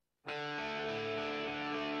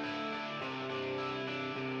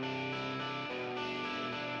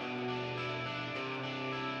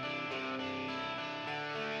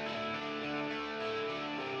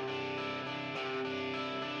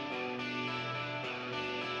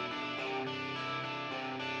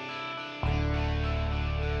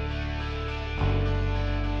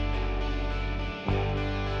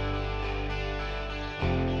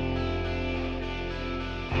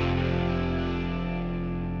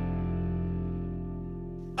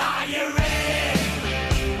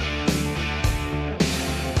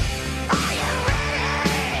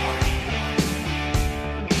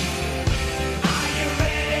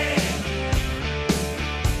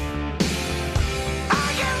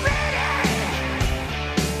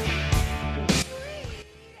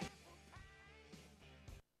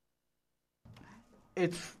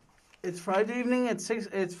It's Friday evening.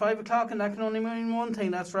 It's 5 o'clock, and that can only mean one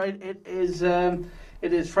thing. That's right. It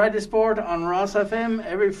is Friday Sport on Ross FM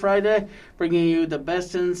every Friday, bringing you the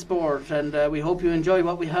best in sport. And we hope you enjoy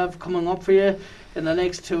what we have coming up for you in the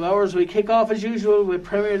next 2 hours. We kick off as usual with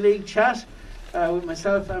Premier League chat with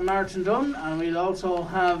myself and Martin Dunn, and we'll also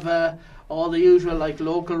have all the usual, like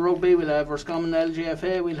local rugby. We'll have Roscommon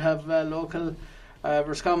LGFA. We'll have local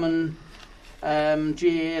Roscommon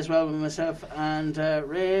GA as well with myself and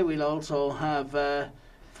Ray. We'll also have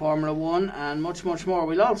Formula 1 and much more.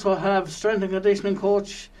 We'll also have strength and conditioning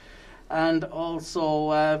coach and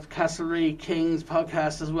also Castlereagh Kings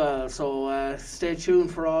podcast as well. So stay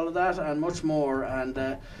tuned for all of that and much more. And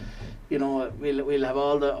we'll have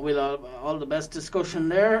all the best discussion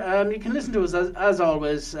there. You can listen to us as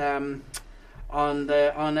always. On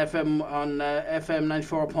FM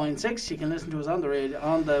 94.6. You can listen to us on the radio,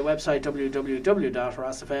 on the website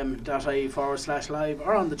www.rossfm.ie/live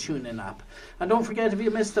or on the TuneIn app. And don't forget, if you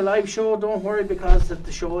missed the live show, don't worry, because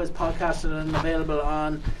the show is podcasted and available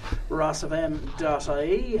on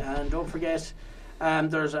rossfm.ie. And don't forget,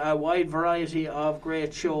 there's a wide variety of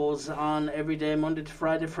great shows on every day, Monday to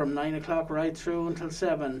Friday, from 9 o'clock right through until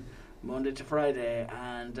 7. Monday to Friday,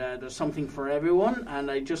 and there's something for everyone. And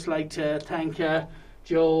I'd just like to thank Joe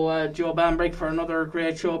Bambrick for another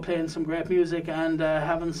great show, playing some great music and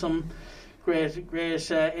having some great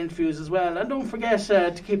interviews as well. And don't forget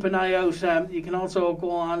to keep an eye out. You can also go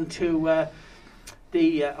on to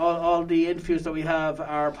all the interviews that we have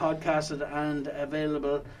are podcasted and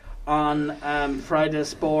available on Friday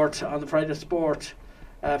Sport, on the Friday Sport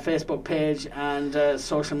Facebook page and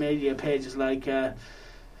social media pages like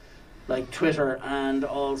Twitter and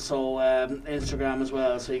also Instagram as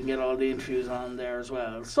well, so you can get all the interviews on there as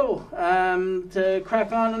well. So to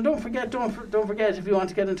crack on, and don't forget if you want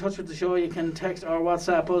to get in touch with the show, you can text or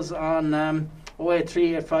WhatsApp us on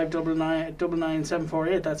 083 8599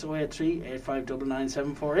 748. That's 083 8599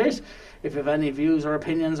 748. If you have any views or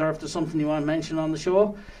opinions, or if there's something you want to mention on the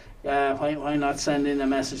show, why not send in a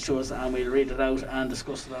message to us and we'll read it out and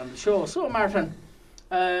discuss it on the show. So Martin,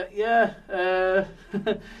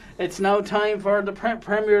 it's now time for the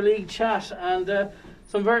Premier League chat, and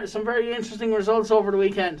some very interesting results over the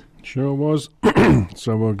weekend. Sure was.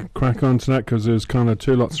 So we'll crack on to that because there's kind of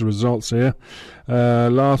lots of results here.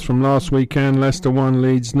 From last weekend, Leicester 1,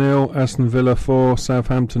 Leeds 0, Aston Villa 4,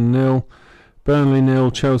 Southampton 0, Burnley 0,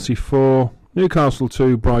 Chelsea 4, Newcastle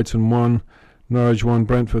 2, Brighton 1, Norwich 1,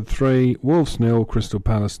 Brentford 3, Wolves 0, Crystal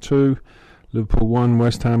Palace 2, Liverpool 1,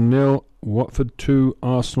 West Ham 0, Watford 2,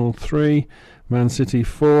 Arsenal 3, Man City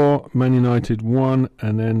 4, Man United 1,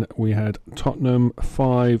 and then we had Tottenham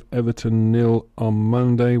 5, Everton 0 on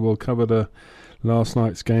Monday. We'll cover the last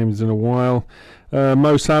night's games in a while.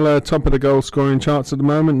 Mo Salah top of the goal scoring charts at the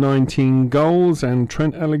moment, 19 goals, and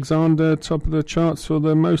Trent Alexander top of the charts for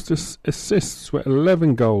the most assists with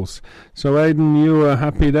 11 goals. So Aidan, you were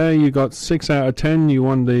happy there. You got 6 out of 10. You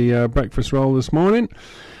won the breakfast roll this morning.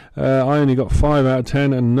 I only got 5 out of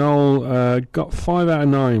 10, and Noel got 5 out of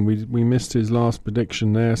 9. We missed his last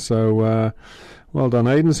prediction there, so well done,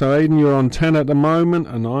 Aidan. So Aidan, you're on 10 at the moment,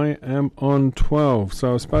 and I am on 12.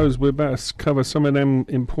 So I suppose we're about to cover some of them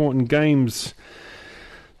important games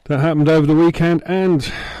that happened over the weekend,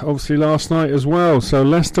 and obviously last night as well. So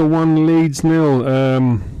Leicester 1, Leeds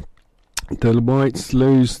 0. The Whites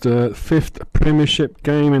lose the 5th Premiership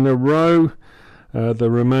game in a row. They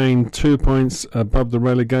remain 2 points above the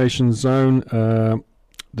relegation zone.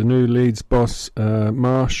 The new Leeds boss,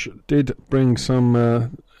 Marsh, did bring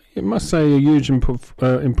some, you must say, a huge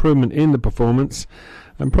improvement in the performance,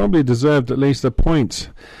 and probably deserved at least a point.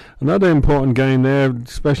 Another important game there,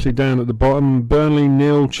 especially down at the bottom, Burnley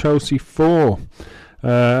 0, Chelsea 4.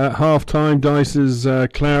 At half-time, Dice's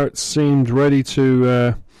Clarets seemed ready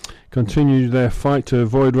to continue their fight to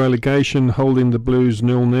avoid relegation, holding the Blues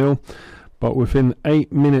 0-0. But within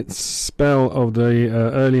 8 minutes spell of the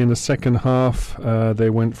early in the second half, they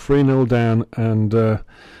went 3-0 down and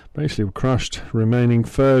basically were crushed, remaining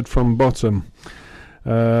third from bottom.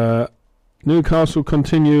 Newcastle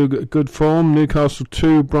continue good form. Newcastle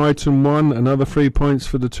 2, Brighton 1, another 3 points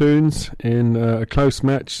for the Toons in a close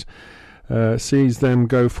match. Sees them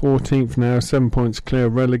go 14th now, 7 points clear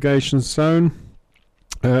of relegation zone.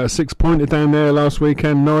 6 pointer down there last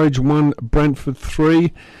weekend. Norwich 1, Brentford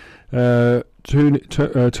 3. Tony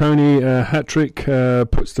hat-trick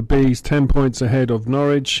puts the Bees 10 points ahead of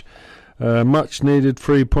Norwich. Much needed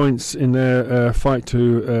 3 points in their fight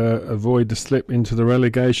to avoid the slip into the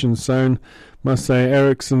relegation zone. Must say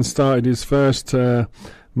Eriksson started his first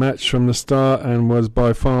match from the start and was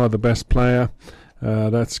by far the best player.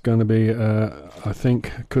 That's going to be, I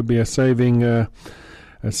think, could be a saving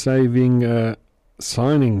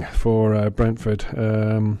signing for Brentford.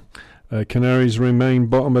 Canaries remain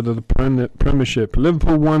bottom of the Premiership.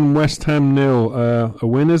 Liverpool 1, West Ham 0. A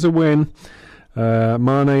win is a win.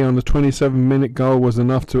 Mane on the 27-minute goal was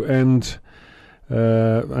enough to end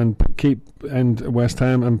West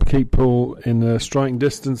Ham and keep Paul in striking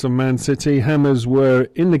distance of Man City. Hammers were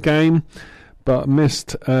in the game, but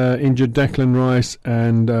missed injured Declan Rice,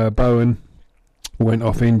 and Bowen went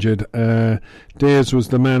off injured. Deers was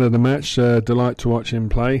the man of the match. Delight to watch him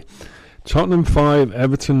play. Tottenham 5,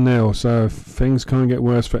 Everton 0. So things can't get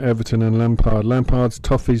worse for Everton and Lampard. Lampard's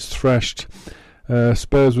toffees threshed.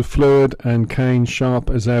 Spurs were fluid and Kane sharp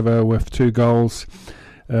as ever with 2 goals.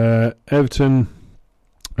 Everton,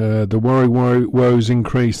 the worry woes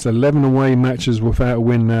increased. 11 away matches without a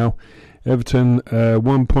win now. Everton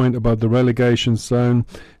 1 point above the relegation zone.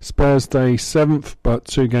 Spurs stay 7th, but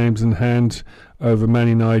 2 games in hand over Man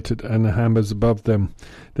United and the Hammers above them.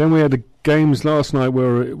 Then we had the games last night,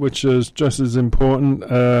 which was just as important.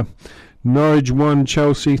 Norwich 1,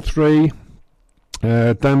 Chelsea 3.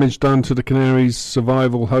 Damage done to the Canaries'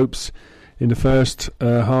 survival hopes in the first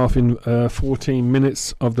half in 14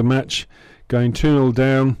 minutes of the match, going 2-0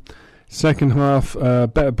 down. Second half,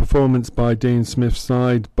 better performance by Dean Smith's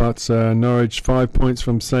side, but Norwich 5 points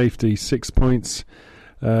from safety, 6 points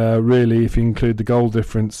really if you include the goal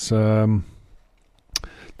difference. The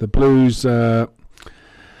Blues, I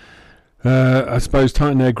suppose,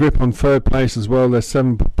 tighten their grip on third place as well. They're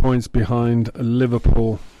 7 points behind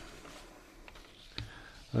Liverpool.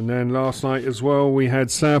 And then last night as well, we had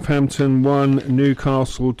Southampton 1,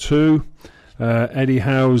 Newcastle 2. Eddie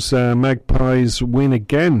Howe's Magpies win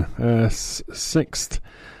again, 6th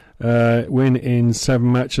win in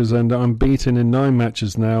 7 matches, and unbeaten in 9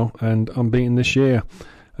 matches now, and unbeaten this year.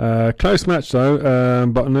 Close match though,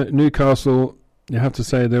 but Newcastle, you have to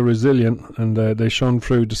say they're resilient, and they shone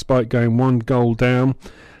through despite going 1 goal down,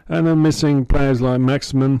 and they're missing players like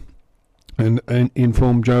Maximin and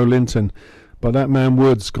informed Joe Linton. But that man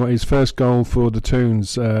Woods got his first goal for the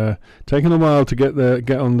Toons. Taken a while to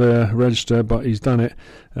get on the register, but he's done it,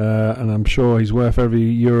 and I'm sure he's worth every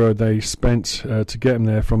euro they spent to get him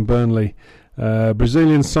there from Burnley.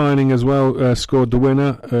 Brazilian signing as well, scored the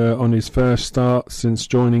winner on his first start since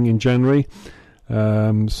joining in January.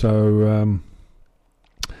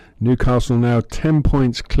 Newcastle now 10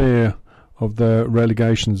 points clear of the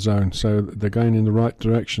relegation zone, so they're going in the right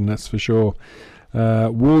direction, that's for sure.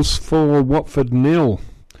 Wolves 4, Watford 0.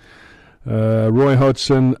 Roy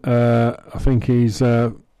Hodgson, I think he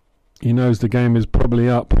knows the game is probably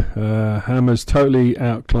up. Hammers totally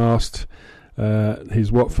outclassed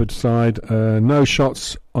his Watford side. No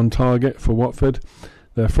shots on target for Watford.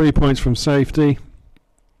 They're 3 points from safety,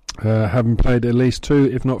 having played at least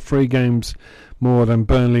 2, if not 3 games more than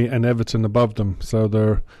Burnley and Everton above them. So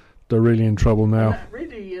they're really in trouble now.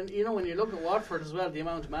 Really, when you look at Watford as well, the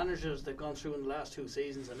amount of managers they've gone through in the last 2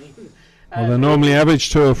 seasons, I mean... well, they normally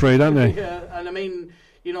average 2 or 3, don't they? Yeah, and I mean,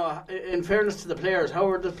 in fairness to the players, how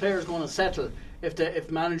are the players going to settle if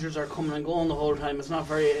managers are coming and going the whole time? It's not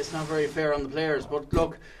very fair on the players. But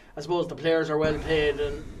look, I suppose the players are well paid,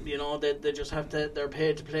 and they just have to. They're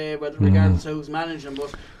paid to play, regardless of who's managing.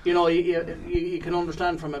 But you can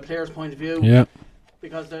understand from a player's point of view. Yeah.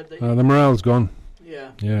 Because the morale's gone.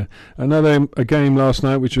 Yeah. Another game last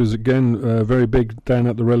night, which was again very big down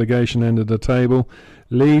at the relegation end of the table.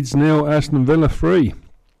 Leeds 0, Aston Villa 3.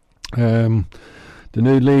 The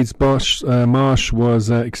new Leeds boss Marsh was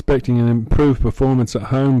expecting an improved performance at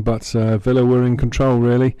home, but Villa were in control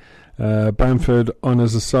really. Bamford on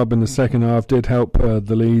as a sub in the second half did help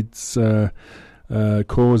the Leeds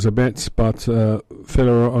cause a bit, but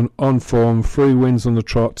Villa are on form, 3 wins on the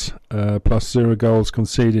trot, plus 0 goals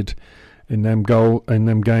conceded in them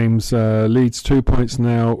games. Leeds 2 points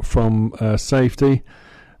now from safety,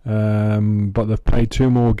 but they've played 2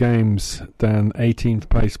 more games than 18th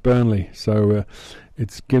place Burnley, so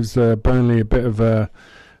it gives Burnley a bit of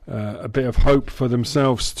hope for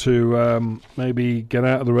themselves to maybe get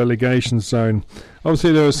out of the relegation zone.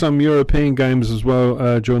 Obviously there were some European games as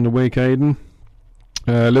well during the week, Aidan.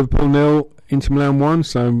 Liverpool 0, Inter Milan 1,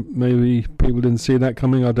 so maybe people didn't see that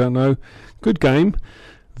coming, I don't know. Good game.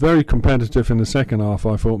 Very competitive in the second half,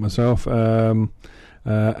 I thought myself.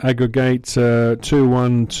 Aggregate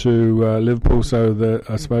 2-1 to Liverpool. So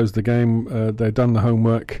I suppose the game they'd done the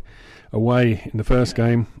homework away in the first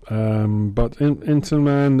game, but Inter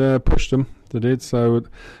Milan pushed them. They did. So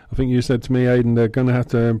I think you said to me, Aidan, they're going to have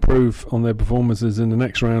to improve on their performances in the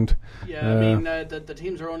next round. Yeah, I mean the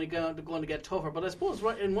teams are only going to get tougher. But I suppose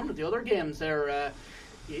in one of the other games there,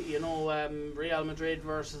 Real Madrid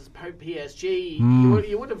versus PSG,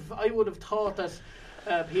 I would have thought that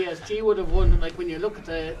PSG would have won. Like when you look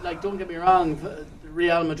at don't get me wrong,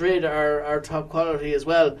 Real Madrid are top quality as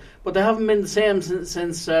well, but they haven't been the same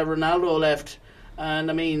since Ronaldo left.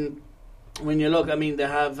 And I mean, when you look, I mean they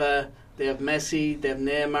have Messi, they have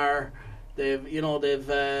Neymar, they've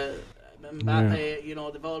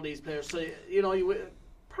Mbappe, they've all these players. So you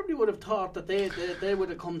probably would have thought that they would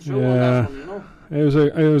have come through on that one. It was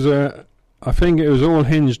a. I think it was all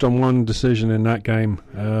hinged on one decision in that game,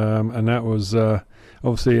 and that was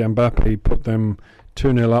obviously Mbappe put them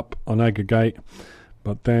 2-0 up on aggregate,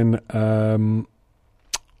 but then the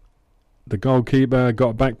goalkeeper got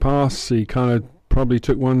a back pass. He kind of probably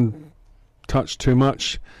took one touch too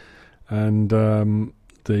much, and the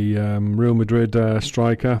Real Madrid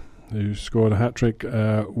striker who scored a hat-trick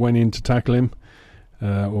went in to tackle him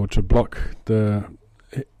or to block the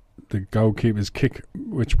goalkeeper's kick,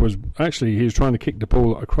 which was actually he was trying to kick the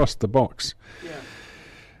ball across the box. Yeah.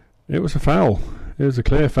 It was a foul. It was a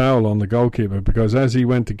clear foul on the goalkeeper because as he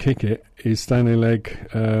went to kick it, his standing leg,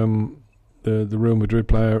 the Real Madrid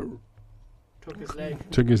player took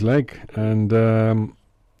his leg, and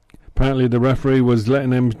apparently the referee was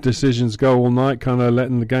letting them decisions go all night, kind of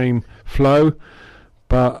letting the game flow,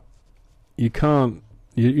 but you can't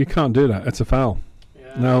do that. It's a foul.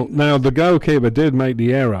 Yeah. Now the goalkeeper did make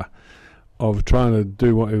the error of trying to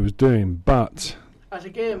do what he was doing, but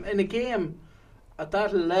in a game at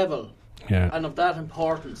that level and of that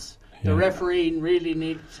importance, the referee really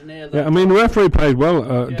needed to nail that. Yeah, I mean the referee played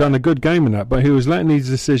well, done a good game in that, but he was letting these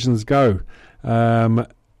decisions go. In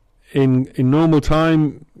normal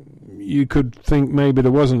time, you could think maybe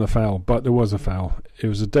there wasn't a foul, but there was a foul. It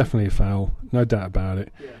was definitely a foul, no doubt about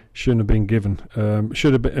it. Yeah. Shouldn't have been given.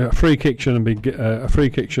 Should have been a free kick. Shouldn't have been a free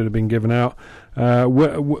kick. Should have been given out.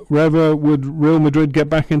 Whether would Real Madrid get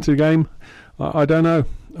back into the game? I don't know.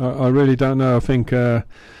 I really don't know. I think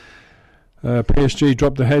PSG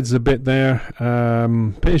dropped the heads a bit there.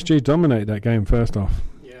 PSG dominated that game first off.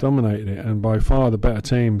 Yeah. Dominated it, and by far the better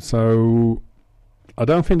team. So I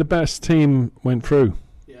don't think the best team went through.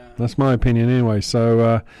 Yeah. That's my opinion anyway.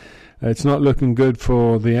 So it's not looking good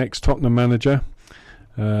for the ex-Tottenham manager.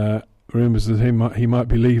 Rumours that he might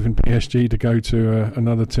be leaving PSG to go to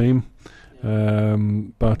another team. Yeah.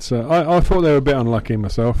 But I thought they were a bit unlucky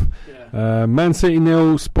myself. Yeah. Man City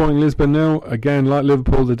 0, Sporting Lisbon 0. Again, like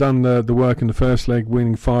Liverpool, they've done the work in the first leg,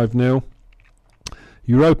 winning 5-0.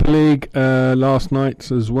 Europa League last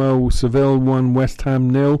night as well. Seville won West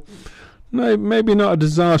Ham 0. No, maybe not a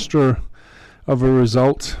disaster of a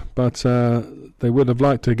result, but they would have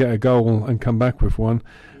liked to get a goal and come back with one.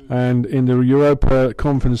 And in the Europa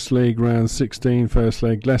Conference League round 16, first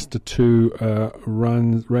leg, Leicester 2,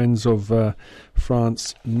 Rennes of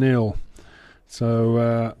France 0.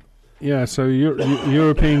 So so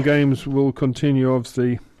European games will continue,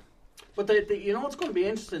 obviously. But it's going to be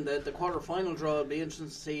interesting. The quarter-final draw will be interesting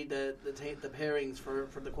to see the pairings for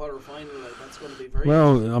the quarter-final. That's going to be very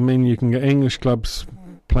interesting. I mean, you can get English clubs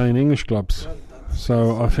playing English clubs.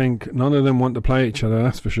 So I think none of them want to play each other,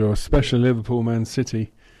 that's for sure, especially Liverpool, Man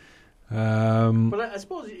City. But I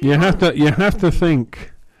suppose you have to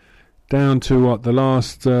think down to the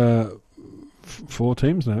last 4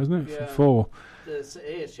 teams now, isn't it? Yeah. 4. It's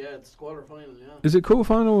 8, it's quarter final, Is it quarter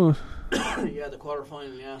final? Yeah, the quarter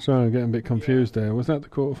final, Sorry, I'm getting a bit confused there. Was that the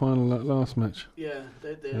quarter final that last match? Yeah.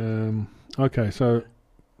 Okay, so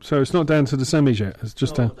it's not down to the semis yet. It's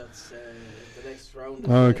just down. That's the next round.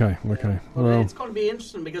 Okay. Well, it's going to be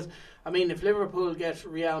interesting because I mean, if Liverpool get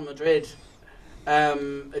Real Madrid.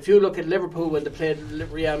 If you look at Liverpool when they played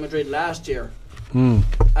Real Madrid last year and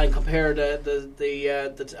compare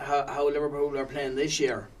how Liverpool are playing this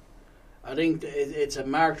year, I think it's a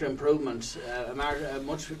marked improvement, a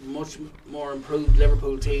much more improved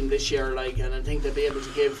Liverpool team this year. And I think they'll be able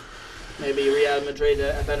to give maybe Real Madrid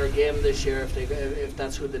a better game this year if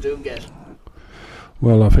that's who they do get.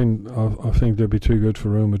 Well, I think they'll be too good for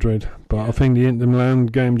Real Madrid, but I think the Inter Milan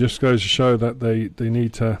game just goes to show that they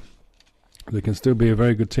need to. They can still be a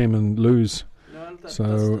very good team and lose.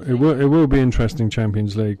 So it will be interesting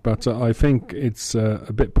Champions League, but I think it's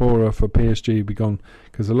a bit poorer for PSG to be gone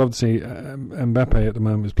because I love to see Mbappe at the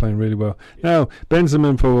moment is playing really well. Yeah. Now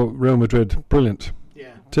Benzema for Real Madrid, brilliant.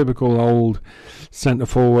 Yeah. Typical old centre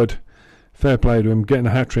forward, fair play to him, getting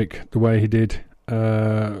a hat-trick the way he did.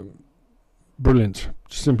 Brilliant.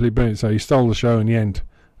 Simply brilliant. So he stole the show in the end.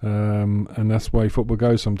 And that's the way football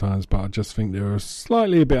goes sometimes. But I just think they were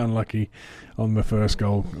slightly a bit unlucky on the first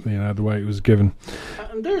goal, the way it was given.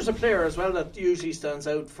 And there's a player as well that usually stands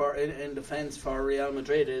out for in defence for Real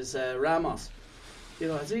Madrid is Ramos.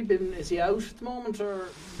 Is he out at the moment, or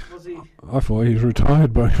was he? I thought he was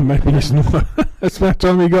retired, but maybe he's not. It's that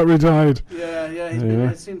time he got retired. Yeah.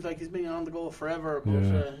 It seems like he's been on the go forever.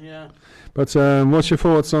 But But what's your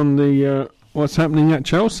thoughts on the what's happening at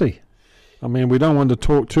Chelsea? I mean, we don't want to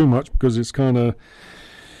talk too much because it's kind of,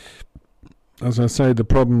 as I say, the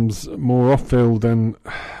problem's more off field than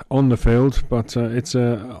on the field. But I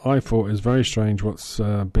thought it's very strange what's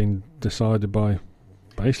been decided by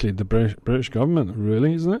basically the British government,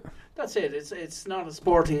 really, isn't it? That's it. It's not a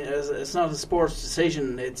sporting. It's not a sports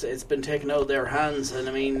decision. It's been taken out of their hands. And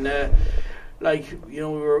I mean, we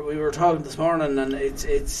were talking this morning, and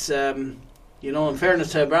it's in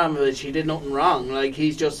fairness to Abramovich, he did nothing wrong. Like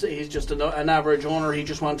he's just an average owner. He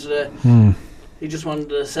just wanted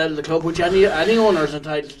to sell the club, which any owner is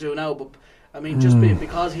entitled to do now. But I mean,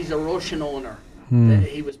 because he's a Russian owner.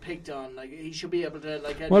 He was picked on. Like he should be able to.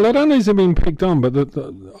 Well, I don't know if he's been picked on, but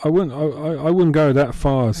I wouldn't go that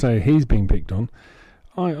far as say he's been picked on.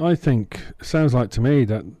 I think it sounds like to me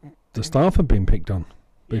that the staff have been picked on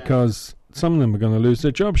because some of them are going to lose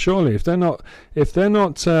their job. Surely, if they're not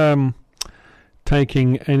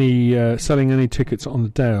taking any selling any tickets on the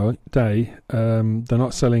day, they're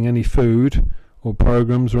not selling any food or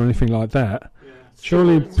programs or anything like that.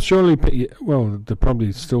 Surely, well, they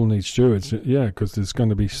probably still need stewards, because there's going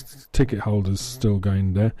to be ticket holders still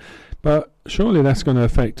going there. But surely that's going to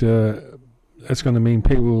affect. That's going to mean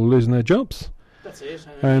people are losing their jobs. That's it.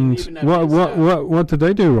 And what did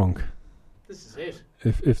they do wrong? This is it.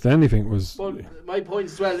 If anything was. Well, my point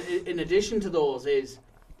as well, in addition to those, is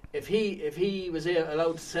if he was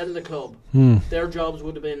allowed to sell the club, their jobs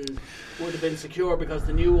would have been secure because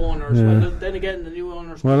the new owners. Yeah. Well, then again, the new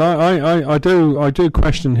owners. Well, I do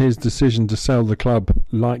question his decision to sell the club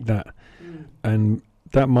like that, and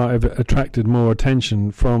that might have attracted more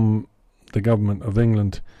attention from the government of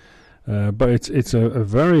England. But it's a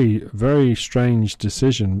very, very strange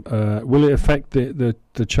decision. Will it affect the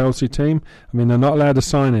Chelsea team? I mean, they're not allowed to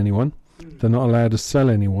sign anyone. They're not allowed to sell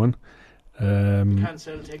anyone. They can't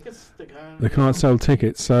sell tickets. They can't sell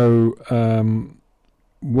tickets. So,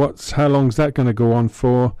 how long is that going to go on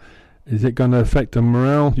for? Is it going to affect the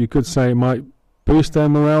morale? You could say it might boost their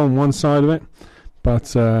morale on one side of it,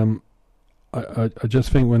 but I just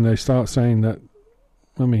think when they start saying that,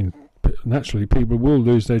 I mean, naturally people will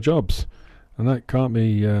lose their jobs, and that can't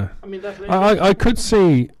be. I could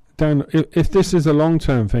see down if this is a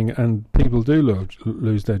long-term thing and people do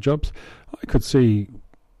lose their jobs, I could see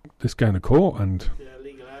this going to court and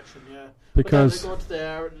legal action, because they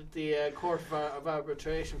go to the court of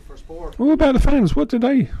arbitration for sport. What about the fans? What do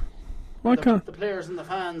they? Why can't the players and the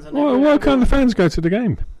fans? And why can't the fans go to the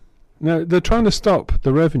game? No, they're trying to stop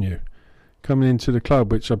the revenue coming into the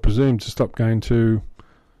club, which I presume to stop going to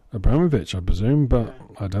Abramovich. I presume, but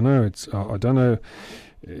I don't know. I don't know.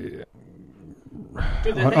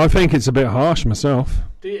 I think it's a bit harsh myself.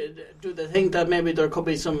 Do they think that maybe there could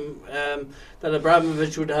be some that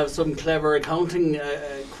Abramovich would have some clever accounting,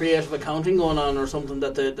 creative accounting going on, or something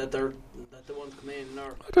that they want to come in?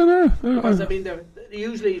 Or I don't know. Because I mean,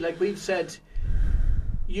 usually, like we've said,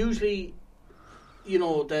 the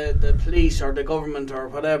police or the government or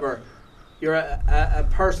whatever, a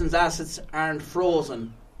person's assets aren't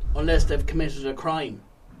frozen unless they've committed a crime,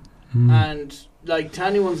 and like to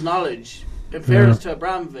anyone's knowledge. In fairness to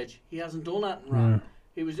Abramovich, he hasn't done that wrong.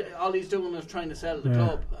 All he's doing is trying to sell the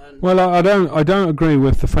club. And well, I don't agree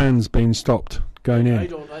with the fans being stopped going in. I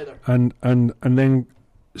don't either. And then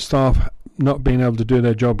staff not being able to do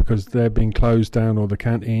their job because they're being closed down, or the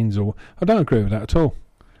canteens, or I don't agree with that at all.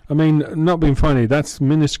 I mean, not being funny, that's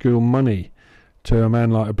minuscule money to a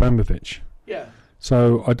man like Abramovich. Yeah.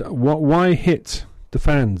 So why hit the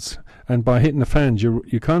fans? And by hitting the fans, you're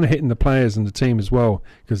kind of hitting the players and the team as well,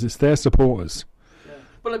 because it's their supporters. Yeah.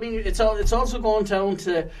 Well, I mean, it's also going down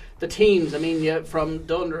to the teams. I mean, from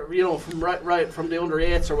the under, from the under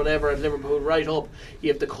 8s or whatever at Liverpool right up.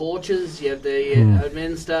 You have the coaches, you have the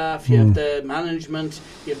admin staff, you have the management,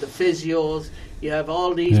 you have the physios, you have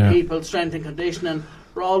all these people, strength and conditioning.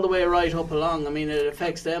 All the way right up along. I mean, it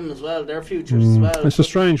affects them as well, their futures as well. It's a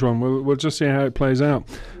strange one. We'll just see how it plays out.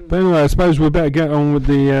 But anyway, I suppose we better get on with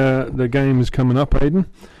the games coming up, Aidan.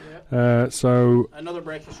 Yeah. So another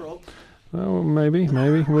breakfast roll. Oh, maybe.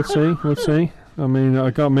 We'll see. I mean,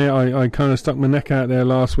 I kind of stuck my neck out there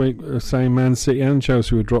last week, saying Man City and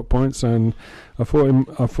Chelsea would drop points, and I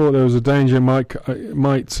thought there was a danger might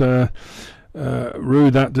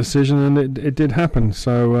rue that decision, and it did happen.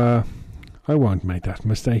 So I won't make that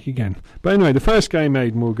mistake again. But anyway, the first game,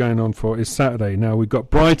 Aidan, we're going on for is Saturday. Now we've got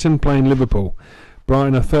Brighton playing Liverpool.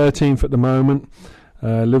 Brighton are 13th at the moment.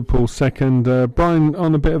 Liverpool second. Brighton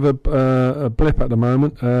on a bit of a blip at the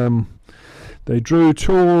moment. They drew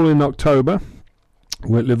 2-2 in October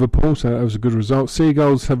with Liverpool, so that was a good result.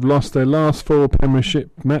 Seagulls have lost their last 4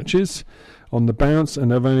 Premiership matches on the bounce,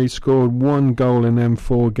 and they've only scored 1 goal in them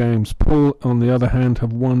 4 games. Poole, on the other hand,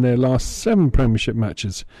 have won their last 7 Premiership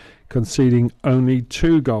matches, conceding only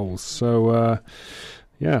 2 goals. So,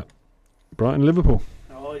 Brighton-Liverpool.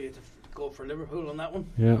 Oh, you have to go for Liverpool on that one.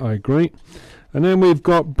 Yeah, I agree. And then we've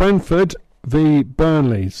got Brentford v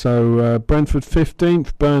Burnley. So Brentford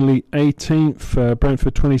 15th, Burnley 18th.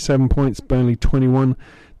 Brentford 27 points, Burnley 21.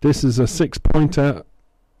 This is a 6-pointer,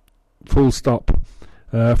 full stop.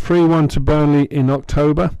 3-1 to Burnley in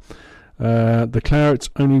October. The Clarets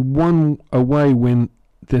only 1 away win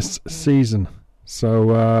this season. So,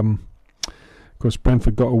 of course,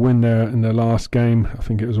 Brentford got a win there in their last game. I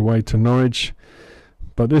think it was away to Norwich.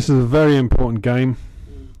 But this is a very important game.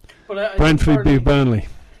 Brentford beat Burnley.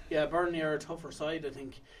 Yeah, Burnley are a tougher side, I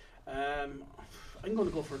think. I'm going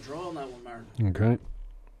to go for a draw on that one, Martin. Okay.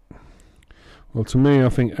 Well, to me, I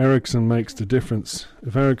think Ericsson makes the difference.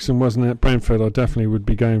 If Ericsson wasn't at Brentford, I definitely would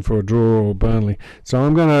be going for a draw or Burnley. So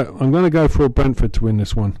I'm gonna go for Brentford to win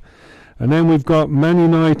this one. And then we've got Man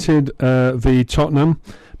United v Tottenham.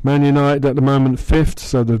 Man United at the moment 5th,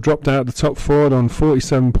 so they've dropped out of the top 4 on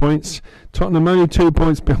 47 points. Tottenham only 2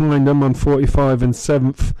 points behind them on 45 and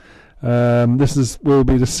 7th. This will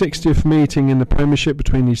be the 60th meeting in the Premiership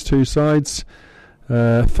between these two sides.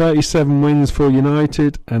 37 wins for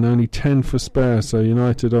United and only 10 for Spurs. So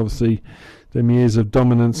United, obviously, them years of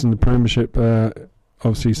dominance in the Premiership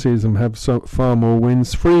obviously sees them have far more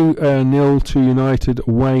wins. 3-0 to United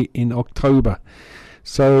away in October.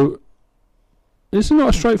 So this is not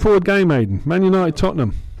a straightforward game, Aidan. Man United,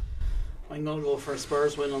 Tottenham. I'm going to go for a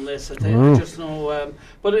Spurs win on this. I think just know.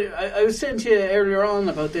 But I was saying to you earlier on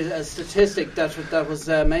about a statistic that was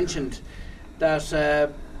mentioned, that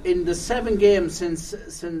in the 7 games since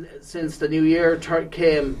the new year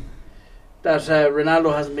came, that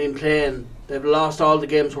Ronaldo hasn't been playing. They've lost all the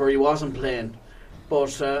games where he wasn't playing.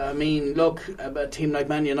 But I mean, look, a team like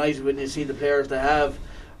Man United, when you see the players they have,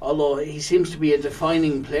 although he seems to be a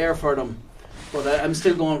defining player for them. But I'm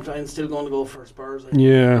still going to go for Spurs.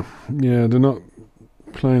 Yeah, they're not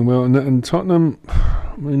playing well, and Tottenham.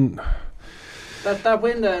 I mean, that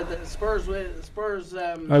win, the Spurs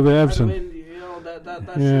over Everton. Win, that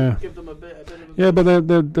should give them a bit of a yeah, but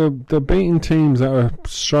they're beating teams that are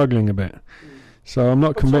struggling a bit. So I'm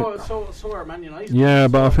not convinced. So are Man United. Yeah,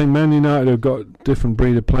 but I think Man United have got different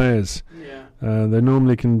breed of players. Yeah, they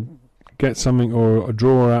normally can get something or a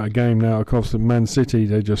draw out a game. Now, of course, at Man City,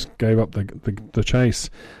 they just gave up the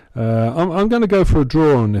chase. I'm going to go for a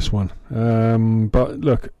draw on this one. But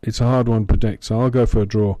look, it's a hard one to predict, so I'll go for a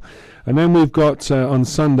draw. And then we've got, on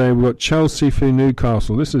Sunday, we've got Chelsea v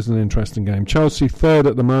Newcastle. This is an interesting game. Chelsea 3rd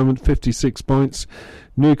at the moment, 56 points.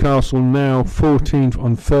 Newcastle now 14th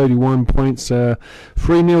on 31 points.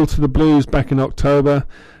 3-0 to the Blues back in October.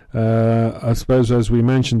 I suppose, as we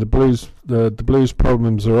mentioned, the Blues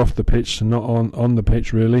problems are off the pitch and not on the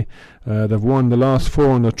pitch, really. They've won the last 4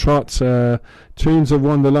 on the trot. Toons have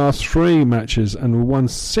won the last 3 matches and won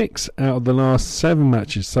 6 out of the last 7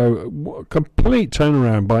 matches. So complete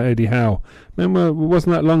turnaround by Eddie Howe. Remember, it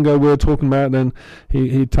wasn't that long ago we were talking about then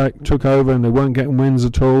he took over and they weren't getting wins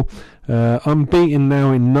at all. Unbeaten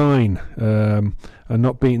now in 9 and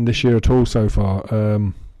not beaten this year at all so far.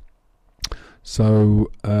 How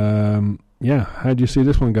do you see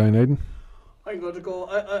this one going, Aidan? I'm going to go.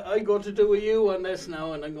 I go to do with you on this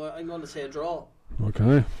now, and I'm going to say a draw.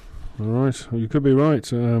 Okay, all right. Well, you could be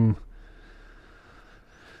right. You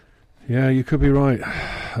could be right.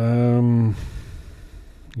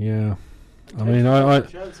 Yeah. I mean,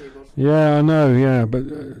 Chelsea, but yeah, I know. Yeah, but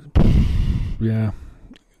yeah,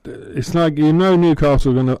 it's like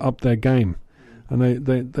Newcastle are going to up their game. And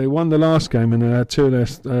they won the last game, and they had 2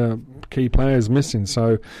 of their key players missing.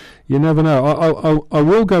 So you never know. I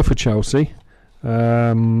will go for Chelsea,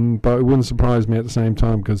 but it wouldn't surprise me at the same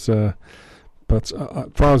time because. But as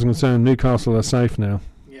far as I'm concerned, Newcastle are safe now.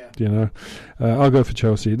 Yeah. I'll go for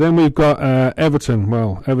Chelsea. Then we've got Everton.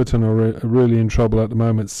 Well, Everton are really in trouble at the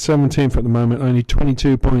moment. 17th at the moment, only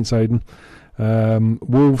 22 points, Aidan.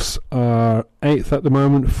 Wolves are 8th at the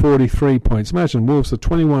moment, 43 points. Imagine, Wolves are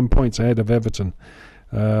 21 points ahead of Everton.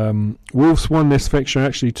 Wolves won this fixture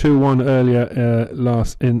actually 2-1 earlier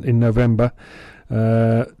in November.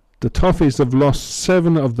 The Toffees have lost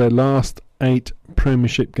 7 of their last 8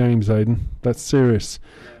 Premiership games, Aidan. That's serious.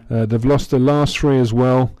 They've lost the last 3 as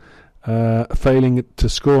well, failing to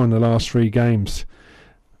score in the last 3 games.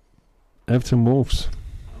 Everton Wolves.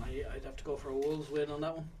 I'd have to go for a Wolves win on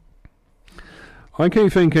that one. I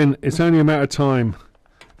keep thinking it's only a matter of time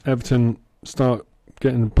Everton start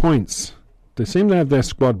getting points. They seem to have their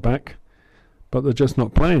squad back, but they're just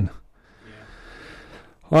not playing.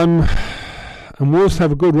 And Wolves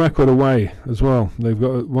have a good record away as well. They've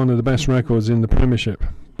got one of the best records in the Premiership.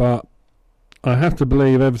 But I have to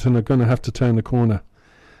believe Everton are going to have to turn the corner.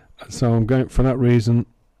 So I'm going for that reason,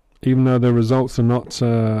 even though the results are not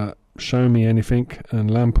showing me anything,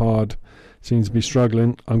 and Lampard seems to be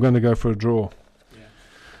struggling, I'm going to go for a draw. Yeah.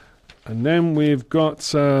 And then we've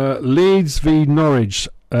got Leeds v Norwich.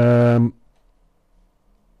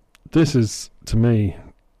 This is, to me,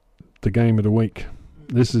 the game of the week.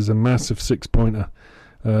 This is a massive 6-pointer.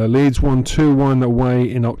 Leeds won 2-1 away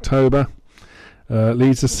in October.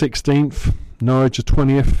 Leeds are 16th, Norwich are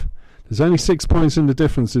 20th. There's only 6 points in the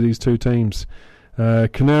difference of these two teams.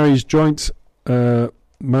 Canaries joint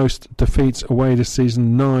most defeats away this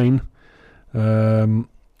season, 9.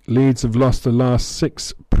 Leeds have lost the last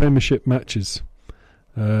 6 Premiership matches,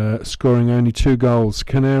 scoring only 2 goals.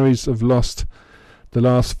 Canaries have lost the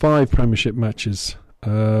last 5 Premiership matches.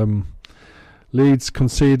 Leeds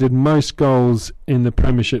conceded most goals in the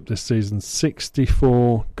Premiership this season,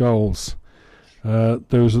 64 goals. There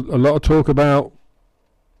was a lot of talk about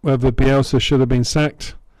whether Bielsa should have been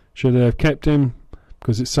sacked, should they have kept him,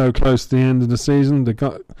 because it's so close to the end of the season. They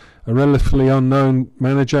got a relatively unknown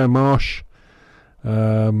manager, Marsh.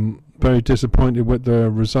 Very disappointed with the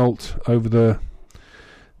result over the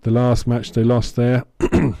last match they lost there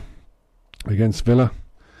against Villa.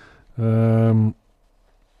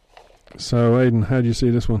 So, Aidan, how do you see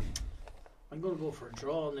this one? I'm going to go for a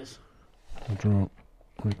draw on this. A draw.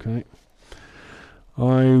 Okay.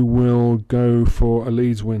 I will go for a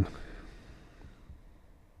Leeds win.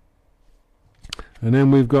 And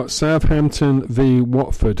then we've got Southampton v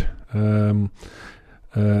Watford. Southampton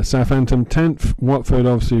 10th, Watford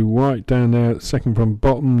obviously right down there, second from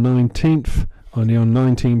bottom, 19th, only on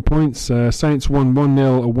 19 points. Saints won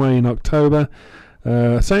 1-0 away in October.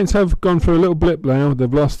 Saints have gone for a little blip now.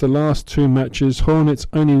 They've lost the last 2 matches. Hornets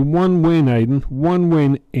only 1 win, Aidan. 1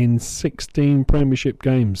 win in 16 Premiership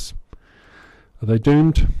games. Are they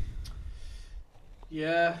doomed?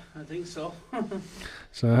 Yeah, I think so.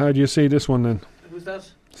 So how do you see this one then? Who's that?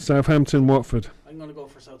 Southampton, Watford. I'm going to go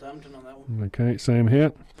for Southampton on that one. Okay, same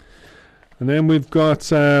here. And then we've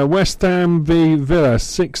got West Ham v Villa,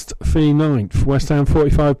 6th v 9th. West Ham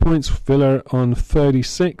 45 points, Villa on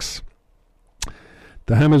 36.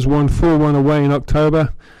 The Hammers won 4-1 away in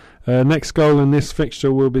October. Next goal in this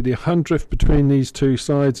fixture will be the 100th between these two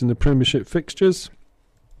sides in the Premiership fixtures.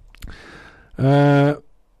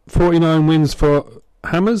 49 wins for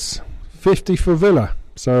Hammers, 50 for Villa.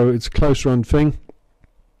 So it's a close run thing.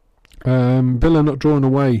 Villa not drawn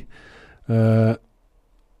away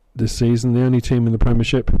this season, the only team in the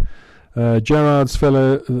Premiership. Gerrard's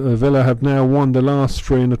Villa have now won the last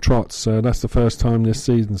 3 in a trot, so that's the first time this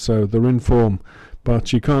season, so they're in form.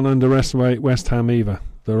 But you can't underestimate West Ham either.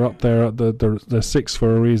 They're up there at they're 6th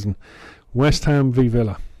for a reason. West Ham v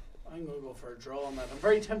Villa. I'm going to go for a draw on that. I'm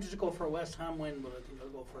very tempted to go for a West Ham win, but I think I'll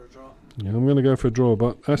go for a draw. Yeah, I'm going to go for a draw,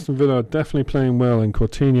 but Aston Villa are definitely playing well, and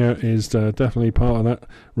Coutinho is definitely part of that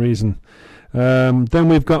reason. Then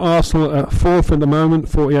we've got Arsenal at 4th at the moment,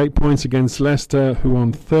 48 points against Leicester, who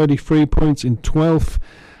on 33 points in 12th.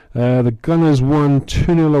 The Gunners won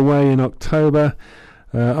 2-0 away in October.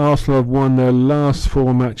 Arsenal have won their last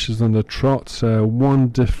 4 matches on the trot,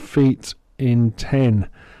 1 defeat in 10.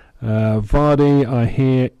 Vardy, I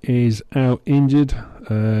hear, is out injured.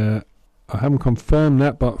 I haven't confirmed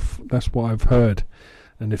that, but that's what I've heard.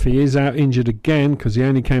 And if he is out injured again, because he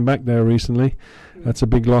only came back there recently, that's a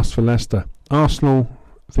big loss for Leicester. Arsenal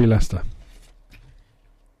v Leicester.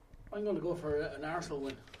 I'm going to go for an Arsenal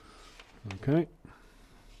win. Okay.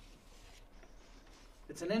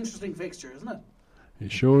 It's an interesting fixture, isn't it?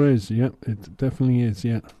 It sure is, yeah. It definitely is,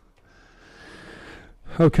 yeah.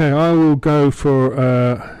 Okay, I will go for...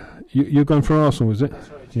 you're going for Arsenal, is it? That's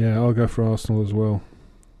right. Yeah, I'll go for Arsenal as well.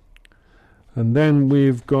 And then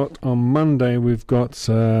we've got, on Monday, we've got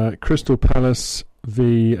Crystal Palace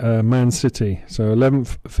v Man City. So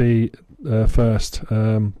 11th v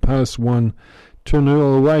 1st. Palace won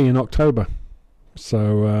 2-0 away in October.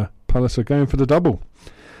 So Palace are going for the double.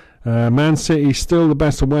 Man City still the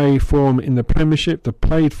best away form in the Premiership. They've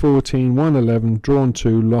played 14, won 11, drawn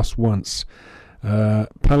 2, lost once.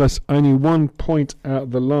 Palace only 1 point out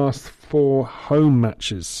of the last 4 home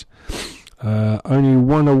matches. Only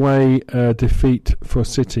one away defeat for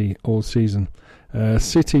City all season.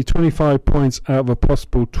 City 25 points out of a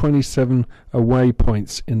possible 27 away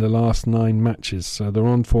points in the last 9 matches, so they're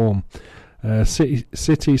on form.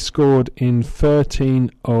 City scored in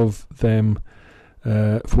 13 of them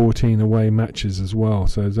 14 away matches as well,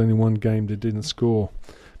 so there's only one game they didn't score.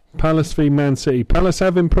 Palace v Man City. Palace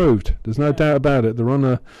have improved, there's no doubt about it.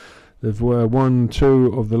 They've won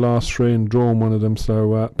 2 of the last 3 and drawn 1 of them,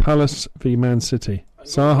 so Palace v Man City.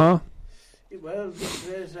 Saha? Well,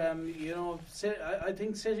 I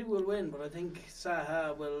think City will win, but I think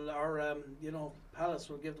Saha will, or Palace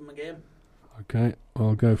will give them a game. Okay,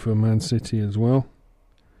 I'll go for Man City as well.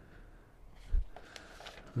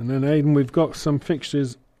 And then, Aidan, we've got some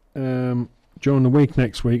fixtures during the week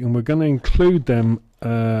next week, and we're going to include them.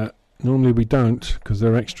 Normally we don't, because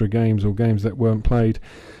they're extra games or games that weren't played,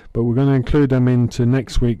 but we're going to include them into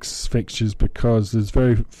next week's fixtures because there's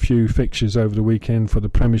very few fixtures over the weekend for the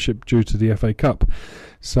Premiership due to the FA Cup.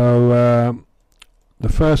 So the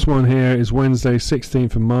first one here is Wednesday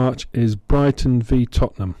 16th of March is Brighton v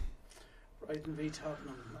Tottenham. Brighton v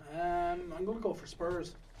Tottenham. I'm going to go for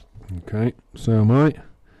Spurs. Okay, so am I.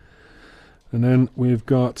 And then we've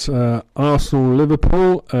got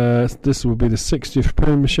Arsenal-Liverpool. This will be the 60th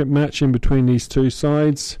Premiership match in between these two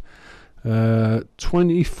sides.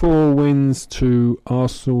 24 wins to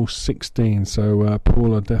Arsenal 16. So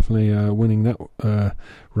Paul are definitely winning that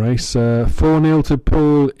race. 4-0 to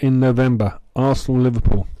Paul in November.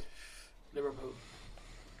 Arsenal-Liverpool. Liverpool.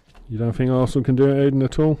 You don't think Arsenal can do it, Aidan,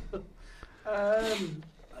 at all? I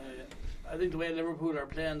think the way Liverpool are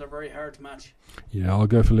playing, they're very hard to match. Yeah, I'll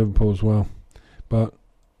go for Liverpool as well. But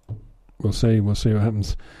we'll see what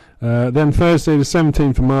happens. Then Thursday the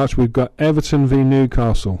 17th of March we've got Everton v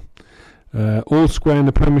Newcastle. All square in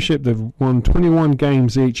the Premiership. They've won 21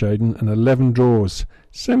 games each, Aidan, and 11 draws.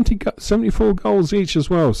 74 goals each as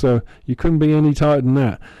well, so you couldn't be any tighter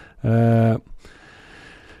than that.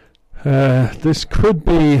 This could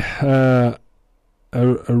be a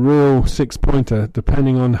real 6-pointer,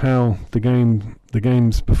 depending on how the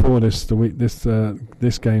games before this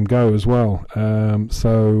game go as well.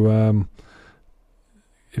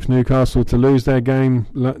 If Newcastle to lose their game,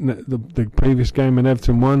 the previous game, and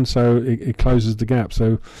Everton won, so it closes the gap.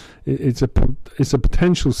 So it's a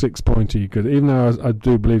potential 6-pointer. You could, even though I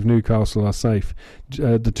do believe Newcastle are safe.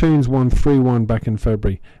 The Toons won 3-1 back in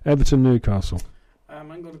February. Everton, Newcastle. I'm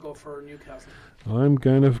going to go for Newcastle. I'm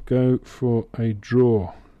going to go for a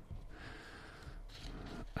draw.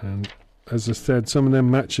 And as I said, some of them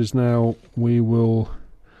matches now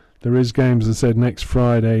there is games, as I said, next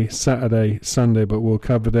Friday, Saturday, Sunday, but we'll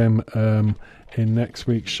cover them in next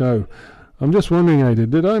week's show. I'm just wondering, Aidan,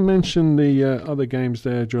 did I mention the other games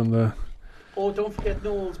there during the... Oh, don't forget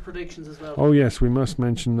Noel's predictions as well. Oh, yes, we must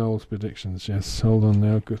mention Noel's predictions. Yes, hold on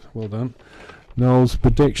now. Good, well done. Noel's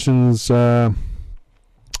predictions are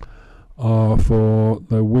for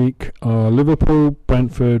the week are Liverpool,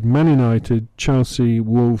 Brentford, Man United, Chelsea,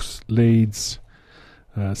 Wolves, Leeds,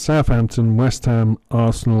 Southampton, West Ham,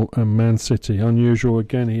 Arsenal and Man City. Unusual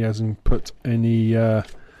again, he hasn't put any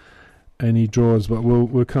draws, but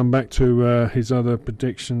we'll come back to his other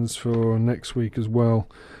predictions for next week as well.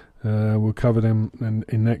 We'll cover them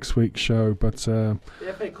in next week's show. But the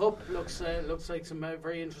FA Cup looks like some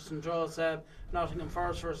very interesting draws. Nottingham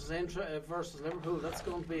Forest versus Liverpool. That's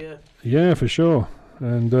going to be yeah, for sure.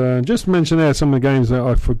 And just to mention there some of the games that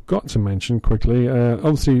I forgot to mention quickly.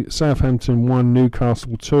 Obviously, Southampton 1,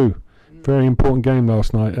 Newcastle 2. Very important game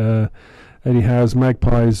last night. Eddie Howe's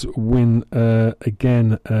Magpies win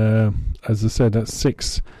again. As I said, that's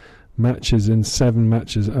 6 matches in 7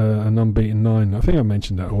 matches, an unbeaten 9. I think I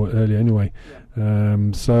mentioned that earlier anyway.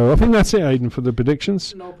 Yeah. So I think that's it, Aidan, for the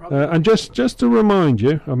predictions. No problem. And just to remind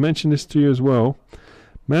you, I mentioned this to you as well.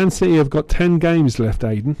 Man City have got 10 games left,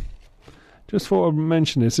 Aidan. Just thought I'd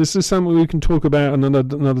mention this. This is something we can talk about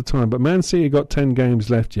another time. But Man City got 10 games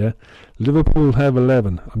left, yeah? Liverpool have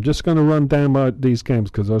 11. I'm just going to run down by these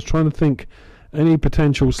games because I was trying to think any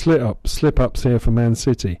potential slip-ups here for Man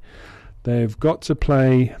City. They've got to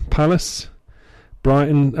play Palace.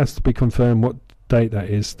 Brighton has to be confirmed what date that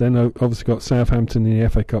is. Then obviously got Southampton in the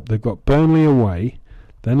FA Cup. They've got Burnley away.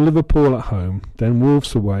 Then Liverpool at home. Then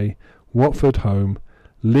Wolves away. Watford home.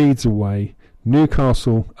 Leeds away.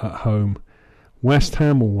 Newcastle at home. West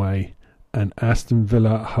Ham away and Aston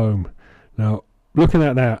Villa at home. Now, looking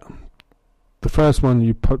at that, the first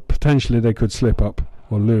one potentially they could slip up.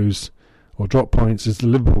 or lose or drop points is the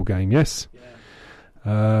Liverpool game, yes?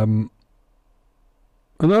 Yeah.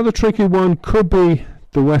 Another tricky one could be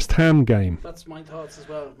the West Ham game. That's my thoughts as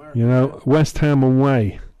well, Martin. You know, West Ham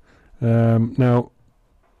away. Now,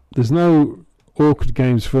 there's no awkward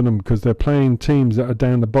games for them because they're playing teams that are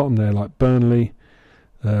down the bottom there, like Burnley,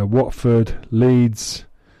 Watford, Leeds,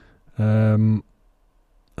 and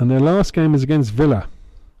their last game is against Villa.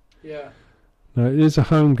 Yeah. Now, it is a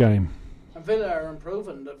home game. And Villa are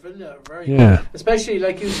improving. The Villa are very good. Especially,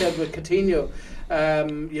 like you said, with Coutinho.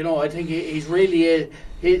 You know, I think he's really...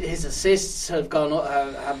 his assists have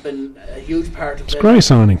been a huge part of it. It's a great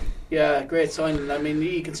signing. Yeah, great signing. I mean,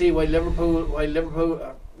 you can see why Liverpool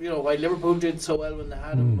did so well when they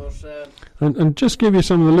had him. But and just give you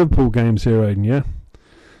some of the Liverpool games here, Aidan, yeah?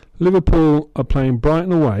 Liverpool are playing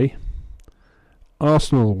Brighton away,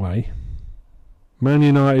 Arsenal away, Man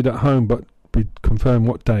United at home, but we confirm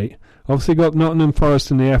what date. Obviously got Nottingham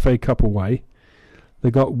Forest in the FA Cup away.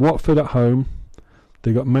 They got Watford at home.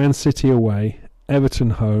 They got Man City away,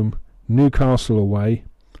 Everton home, Newcastle away,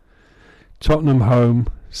 Tottenham home,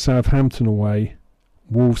 Southampton away,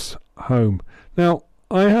 Wolves home. Now,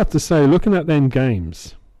 I have to say, looking at them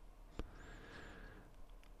games,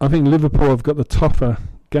 I think Liverpool have got the tougher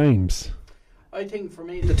games. I think for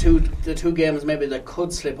me the two games maybe that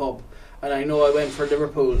could slip up, and I know I went for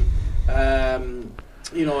Liverpool.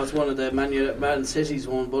 You know, it's one of the Man City's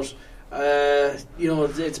one, but you know,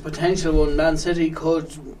 it's a potential one. Man City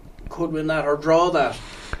could win that or draw that,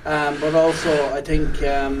 but also I think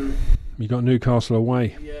you got Newcastle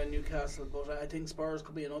away. Yeah, Newcastle, but I think Spurs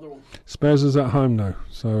could be another one. Spurs is at home now,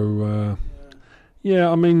 so yeah.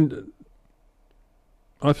 I mean,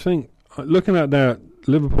 I think looking at that,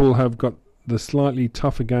 Liverpool have got the slightly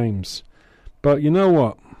tougher games, but you know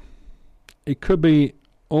what? It could be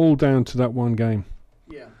all down to that one game.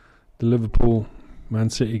 Yeah. The Liverpool Man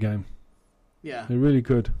City game. Yeah. It really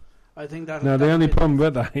could. I think that. Now the only problem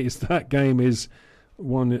with that is that game is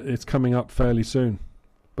one. It's coming up fairly soon,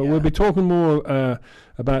 but we'll be talking more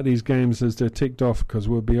about these games as they're ticked off, because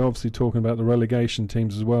we'll be obviously talking about the relegation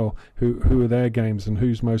teams as well. Who are their games and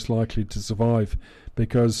who's most likely to survive?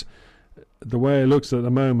 Because the way it looks at the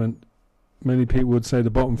moment, many people would say the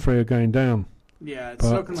bottom three are going down. Yeah, it's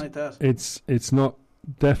looking like that. It's not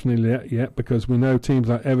definitely yet, because we know teams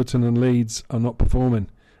like Everton and Leeds are not performing,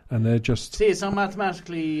 and they're just... See, it's not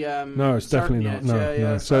mathematically... no, it's definitely not. No,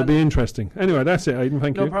 yeah. So it'll be interesting. Anyway, that's it, Aidan.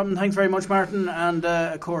 Thank you. No problem. Thanks very much, Martin. And,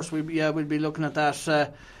 of course, we'll be looking at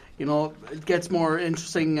that. You know, it gets more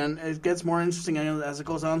interesting as it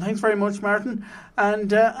goes on. Thanks very much, Martin.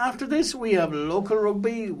 And after this, we have local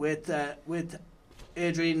rugby with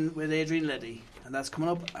Adrian Leddy. And that's coming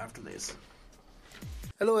up after this.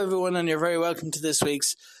 Hello everyone, and you're very welcome to this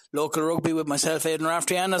week's Local Rugby with myself, Aidan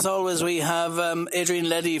Raftery, and as always we have Adrian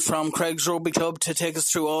Leddy from Craig's Rugby Club to take us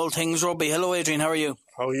through all things rugby. Hello Adrian, how are you?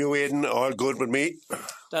 How are you, Aidan? All good with me?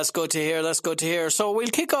 That's good to hear. So we'll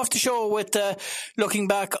kick off the show with looking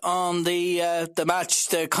back on the match,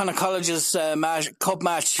 the Connacht College's cup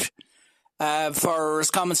match for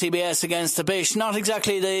Roscommon CBS against the Bish. Not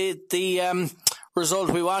exactly the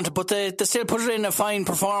result we wanted, but they still put it in a fine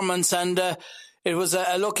performance, and it was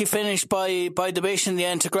a lucky finish by the Bish in the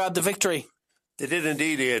end to grab the victory. They did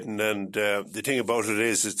indeed, Aidan, and the thing about it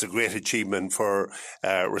is it's a great achievement for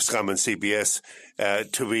Roscommon CBS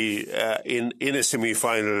to be in a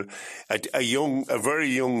semi-final. A very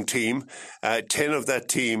young team. 10 of that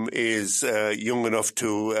team is young enough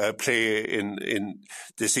to play in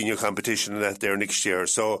the senior competition that there next year.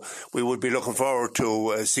 So we would be looking forward to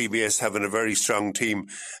CBS having a very strong team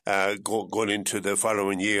going into the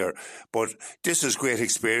following year. But this is great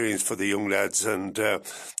experience for the young lads, and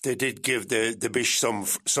they did give the Bish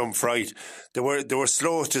some fright. They were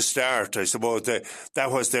slow to start. I suppose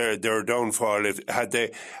that was their downfall. Had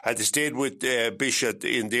they stayed with Bish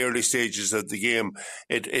in the early stages of the game,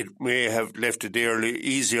 it may have left it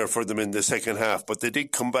easier for them in the second half. But they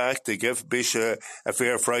did come back. They gave Bish a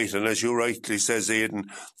fair fright, and as you rightly says, Aidan,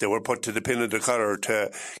 they were put to the pin of the collar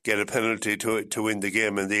to get a penalty to win the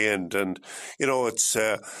game in the end. And you know,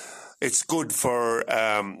 it's good for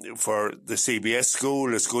the CBS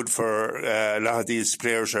school. It's good for a lot of these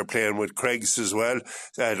players are playing with Craigs as well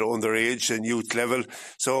at underage and youth level.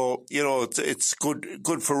 So you know, it's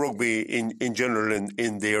good for rugby in general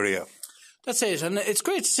in the area. That's it, and it's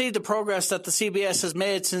great to see the progress that the CBS has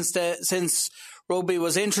made since rugby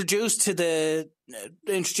was introduced to the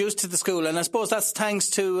school, and I suppose that's thanks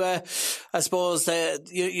to the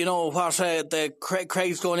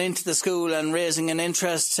Craig's going into the school and raising an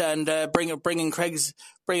interest and bringing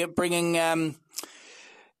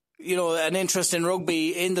an interest in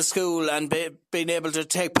rugby in the school and being able to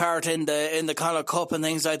take part in the Connacht Cup and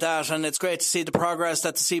things like that. And it's great to see the progress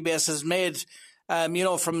that the CBS has made,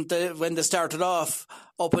 from when they started off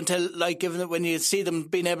up until, when you see them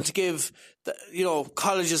being able to give,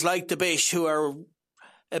 colleges like the Bish, who are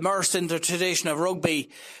immersed in the tradition of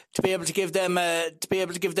rugby, to be able to give them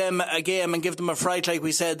a game and give them a fright, like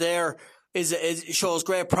we said there, it shows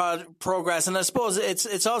great progress. And I suppose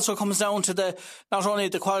it's also comes down to not only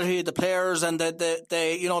the quality of the players and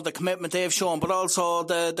the commitment they've shown, but also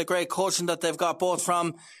the great coaching that they've got, both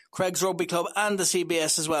from Craig's Rugby Club and the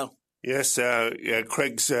CBS as well. Yes,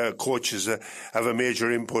 Craig's coaches have a major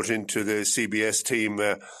input into the CBS team.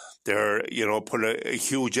 They're, put a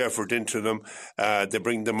huge effort into them. They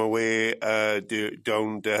bring them away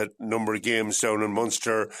down the number of games down in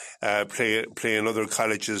Munster, play in other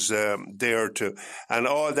colleges there too, and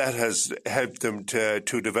all that has helped them to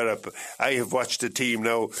develop. I have watched the team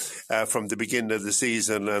now from the beginning of the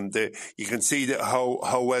season, and you can see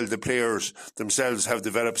how well the players themselves have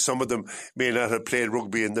developed. Some of them may not have played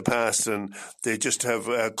rugby in the past, and they just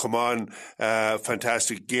have come on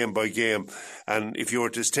fantastic game by game. And if you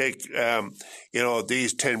were to take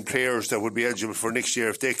these 10 players that would be eligible for next year,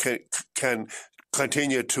 if they can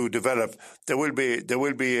continue to develop, there will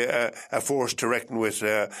be a force to reckon with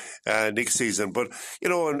next season. But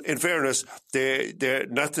in fairness, they're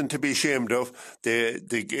nothing to be ashamed of. They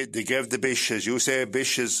gave the Bish, as you say.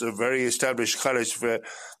 Bish is a very established college.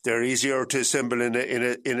 They're easier to assemble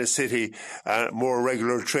in a city, more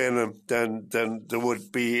regular training than there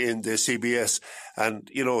would be in the CBS. And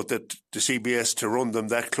that the CBS, to run them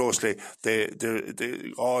that closely, they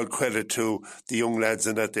all credit to the young lads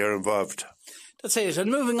and that they're involved. That's it.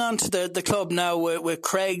 And moving on to the club now with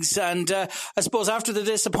Craig's, and I suppose after the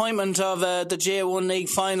disappointment of the J1 League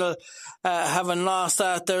final, having lost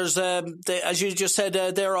that, there's as you just said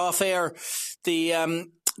they're off air, the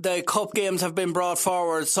cup games have been brought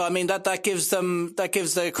forward. So I mean that gives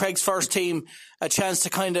the Craig's first team a chance to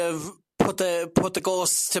kind of put the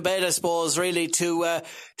ghosts to bed, I suppose, really, to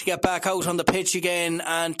get back out on the pitch again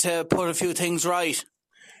and to put a few things right.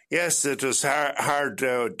 Yes, it was hard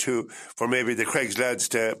for maybe the Craig's lads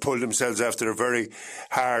to pull themselves after a very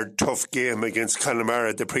hard, tough game against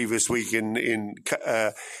Connemara the previous week in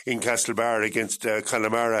Castlebar against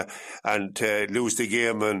Connemara, and lose the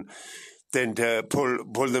game, and then to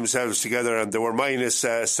pull themselves together. And there were minus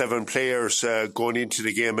 7 players going into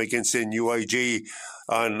the game against NUIG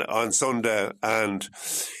on Sunday, and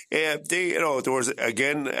there was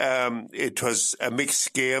again it was a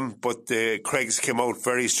mixed game, but the Craigs came out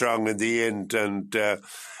very strong in the end, and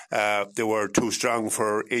they were too strong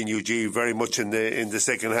for NUG very much in the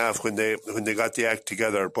second half when they got the act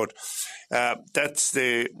together. But that's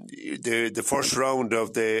the first round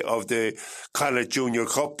of the Connacht Junior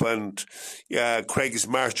Cup, and Craigs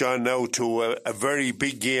march on now to a very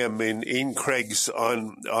big game in Craigs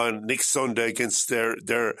on next Sunday against their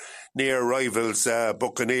near rivals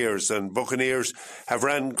Buccaneers. And Buccaneers have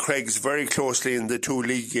ran Craigs very closely in the 2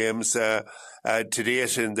 league games to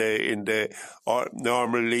date, in the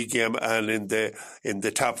normal league game and in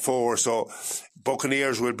the top 4. So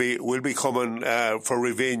Buccaneers will be coming for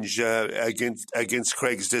revenge against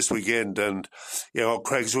Craigs this weekend, and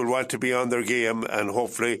Craigs will want to be on their game, and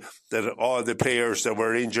hopefully that all the players that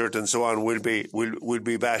were injured and so on will be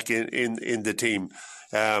back in the team.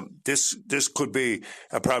 This could be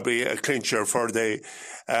probably a clincher for the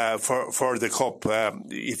cup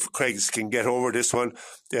if Craigs can get over this one.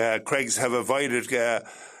 Craigs have avoided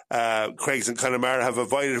Craigs and Connemara have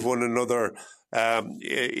avoided one another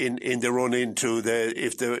in the run into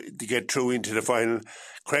if they get through into the final.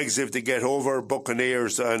 Craigs, if they get over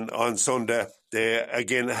Buccaneers on Sunday, they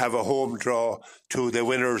again have a home draw to the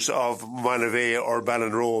winners of Monavea or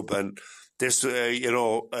Ballinrobe, and this,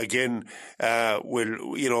 again,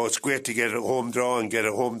 it's great to get a home draw on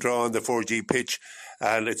the 4G pitch,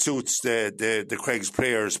 and it suits the Craigs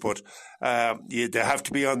players. But they have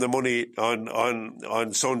to be on the money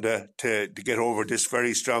on Sunday to get over this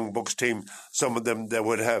very strong Bucks team. Some of them that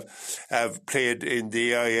would have played in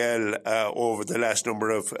the IL over the last number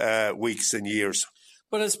of weeks and years.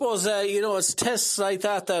 But I suppose, it's tests like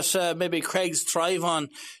that maybe Craigs thrive on,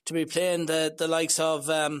 to be playing the likes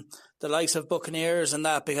of Buccaneers and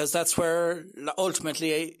that, because that's where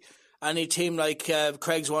ultimately any team like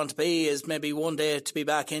Craigs want to be, is maybe one day to be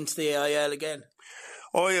back into the AIL again.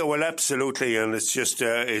 Oh yeah, well, absolutely, and it's just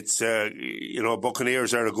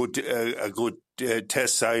Buccaneers are a good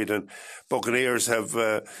test side, and Buccaneers have,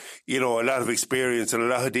 a lot of experience, and a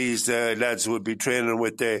lot of these lads would be training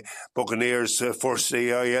with the Buccaneers first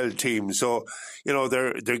AIL team. So,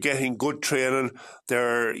 they're getting good training.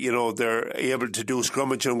 They're able to do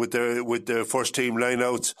scrummaging with the first team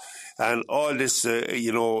lineouts, and all this,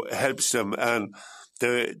 helps them. And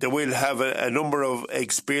they will have a number of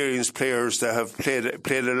experienced players that have played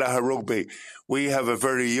a lot of rugby. We have a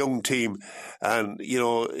very young team, and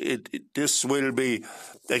this will be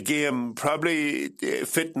a game, probably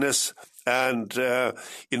fitness, and now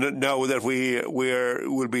that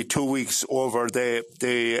we'll be 2 weeks over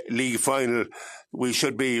the league final, we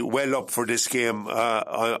should be well up for this game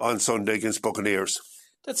on Sunday against Buccaneers.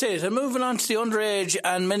 That's it. And moving on to the underage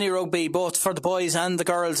and mini rugby, both for the boys and the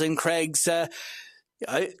girls in Craig's.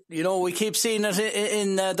 We keep seeing it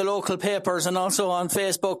in the local papers and also on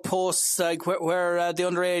Facebook posts, like where the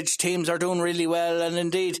underage teams are doing really well. And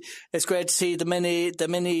indeed, it's great to see the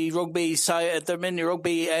mini rugby side, the mini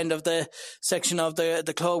rugby end of the section of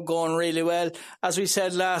the club going really well. As we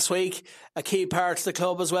said last week, a key part of the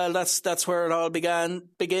club as well. That's where it all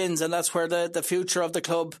begins, and that's where the future of the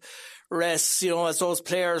club rests. As those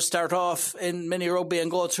players start off in mini rugby and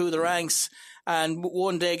go through the ranks, and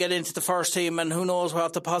one day get into the first team, and who knows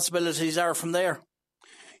what the possibilities are from there.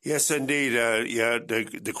 Yes, indeed.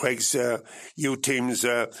 The Craig's youth teams,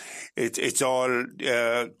 it's all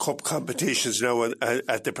cup competitions now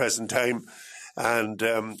at the present time. And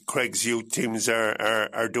Craig's youth teams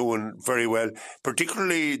are doing very well,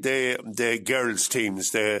 particularly the girls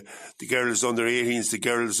teams, the girls under 18s, the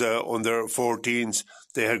girls under 14s.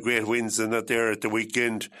 They had great wins in that there at the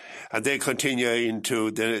weekend, and they continue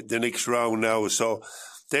into the next round now. So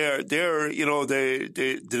they're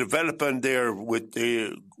the development there with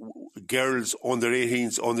the girls under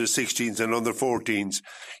 18s, under 16s, and under 14s.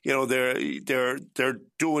 They're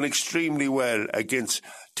doing extremely well against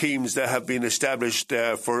teams that have been established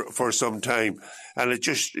for some time, and it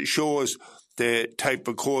just shows the type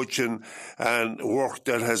of coaching and work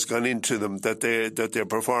that has gone into them, that they're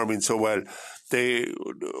performing so well. They,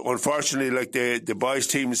 unfortunately, like the boys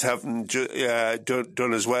teams haven't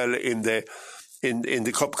done as well in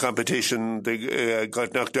the cup competition. They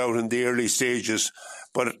got knocked out in the early stages.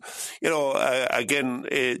 But, again,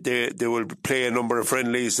 they will play a number of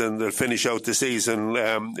friendlies, and they'll finish out the season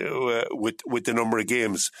with the number of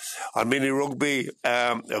games. On mini rugby,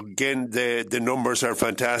 again, the numbers are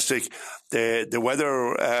fantastic. The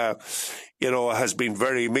weather, has been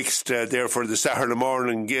very mixed there for the Saturday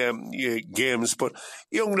morning games. But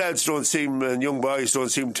young lads and young boys don't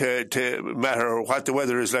seem to matter what the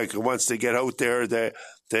weather is like. Once they get out there, they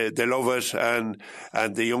love it, and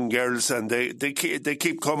the young girls, and they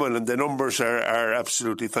keep coming, and the numbers are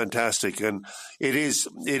absolutely fantastic. And it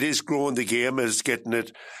is growing the game. It's getting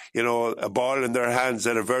it, a ball in their hands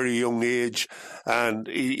at a very young age, and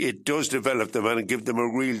it does develop them and give them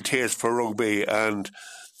a real taste for rugby. And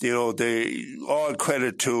they all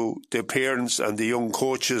credit to the parents and the young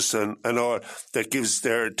coaches and all that gives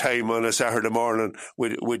their time on a Saturday morning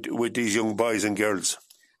with these young boys and girls.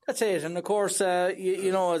 That's it. And of course,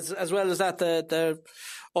 as well as that, the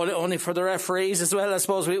only for the referees as well, I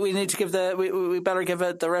suppose we need to give we better give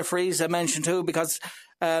the referees a mention too, because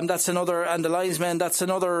that's another, and the linesmen, that's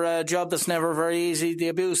another job that's never very easy. The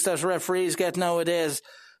abuse that referees get nowadays,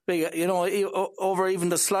 over even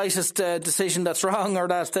the slightest decision that's wrong, or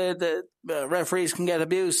that the referees can get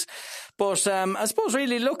abuse. But I suppose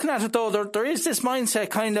really looking at it though, there is this mindset,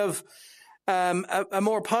 kind of a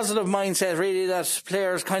more positive mindset really, that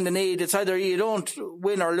players kind of need. It's either you don't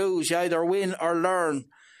win or lose, you either win or learn,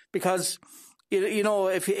 because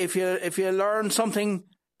if you learn something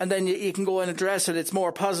and then you can go and address it, it's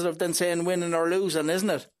more positive than saying winning or losing, isn't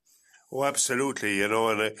it? Oh, absolutely, and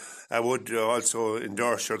I would also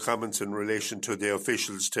endorse your comments in relation to the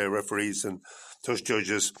officials, to referees and touch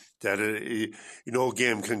judges, that no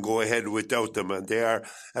game can go ahead without them, and they are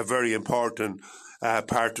a very important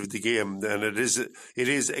part of the game. And it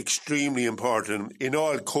is extremely important in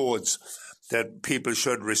all codes that people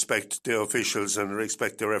should respect the officials and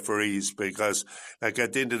respect the referees, because, like,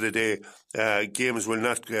 at the end of the day, games will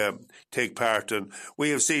not take part. And we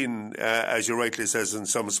have seen, as you rightly says, in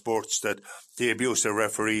some sports, that the abuse of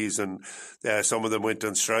referees, and some of them went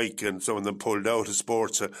on strike and some of them pulled out of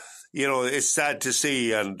sports. It's sad to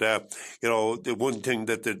see. And, the one thing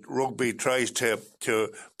that the rugby tries to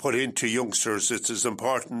put into youngsters, it's as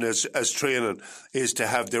important as training, is to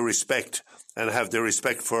have the respect, and have the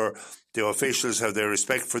respect for the officials have their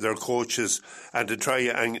respect for their coaches, and to try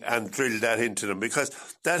and drill that into them, because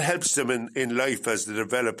that helps them in life as they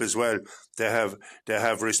develop as well. They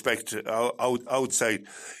have respect outside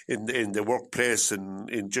in the workplace and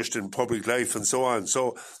in public life and so on.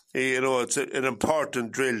 So, it's an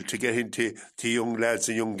important drill to get into young lads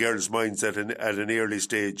and young girls' minds at an early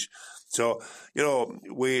stage. So,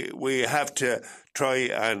 we have to try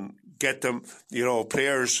and get them,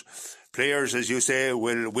 Players, as you say,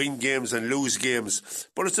 will win games and lose games,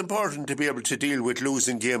 but it's important to be able to deal with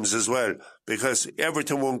losing games as well, because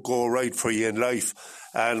everything won't go right for you in life.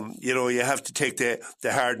 And, you have to take the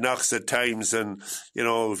hard knocks at times, and,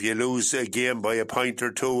 if you lose a game by a point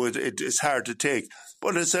or two, it's hard to take.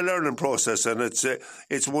 But it's a learning process, and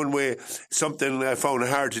it's one way, something I found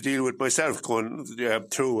hard to deal with myself going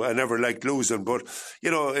through. I never liked losing, but,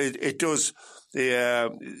 it does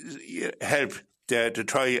help to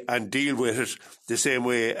try and deal with it the same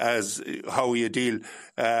way as how you deal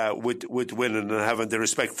with winning, and having the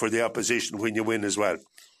respect for the opposition when you win as well.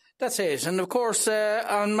 That's it. And of course,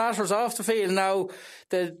 on matters off the field now,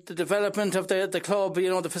 the development of the club,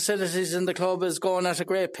 the facilities in the club is going at a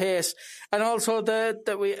great pace. And also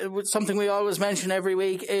something we always mention every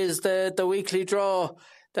week is the weekly draw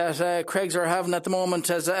that Craigs are having at the moment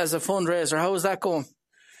as a fundraiser. How is that going?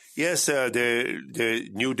 Yes, the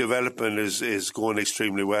new development is going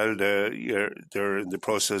extremely well. They're in the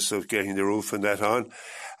process of getting the roof and that on,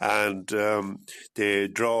 and the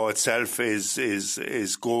draw itself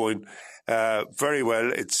is going very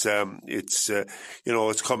well. It's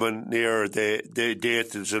coming near the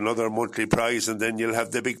date. There's another monthly prize, and then you'll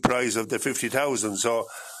have the big prize of the 50,000. So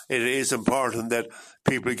it is important that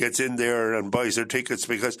people gets in there and buys their tickets,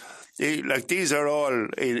 because these are all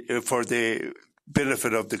for the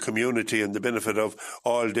benefit of the community and the benefit of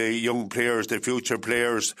all the young players, the future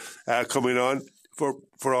players coming on,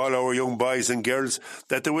 for all our young boys and girls,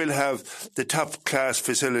 that they will have the top class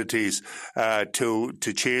facilities to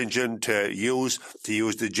change in, to use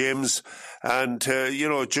the gyms, and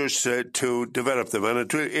just to develop them.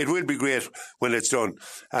 And it will be great when it's done.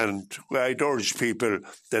 And I'd urge people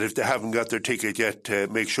that if they haven't got their ticket yet, to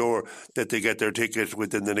make sure that they get their ticket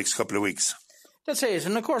within the next couple of weeks. That's it.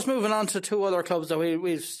 And of course, moving on to two other clubs that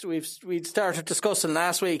we'd started discussing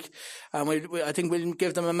last week, and I think we'll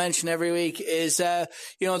give them a mention every week, is the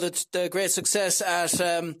great success at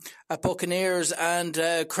Buccaneers and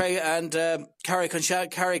Carrick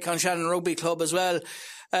Conshannon Rugby Club as well.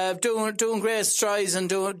 Doing great strides and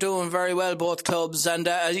doing very well, both clubs. And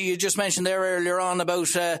you just mentioned there earlier on about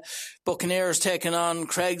Buccaneers taking on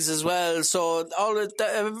Craigs as well. So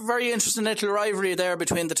a very interesting little rivalry there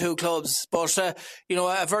between the two clubs. But a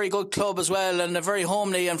very good club as well, and a very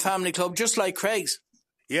homely and family club, just like Craigs.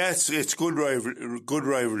 Yes, it's good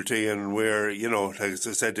rivalry, and where like I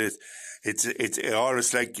said, it's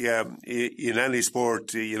always like in any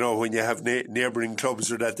sport, when you have neighbouring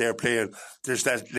clubs or that they're playing, there's that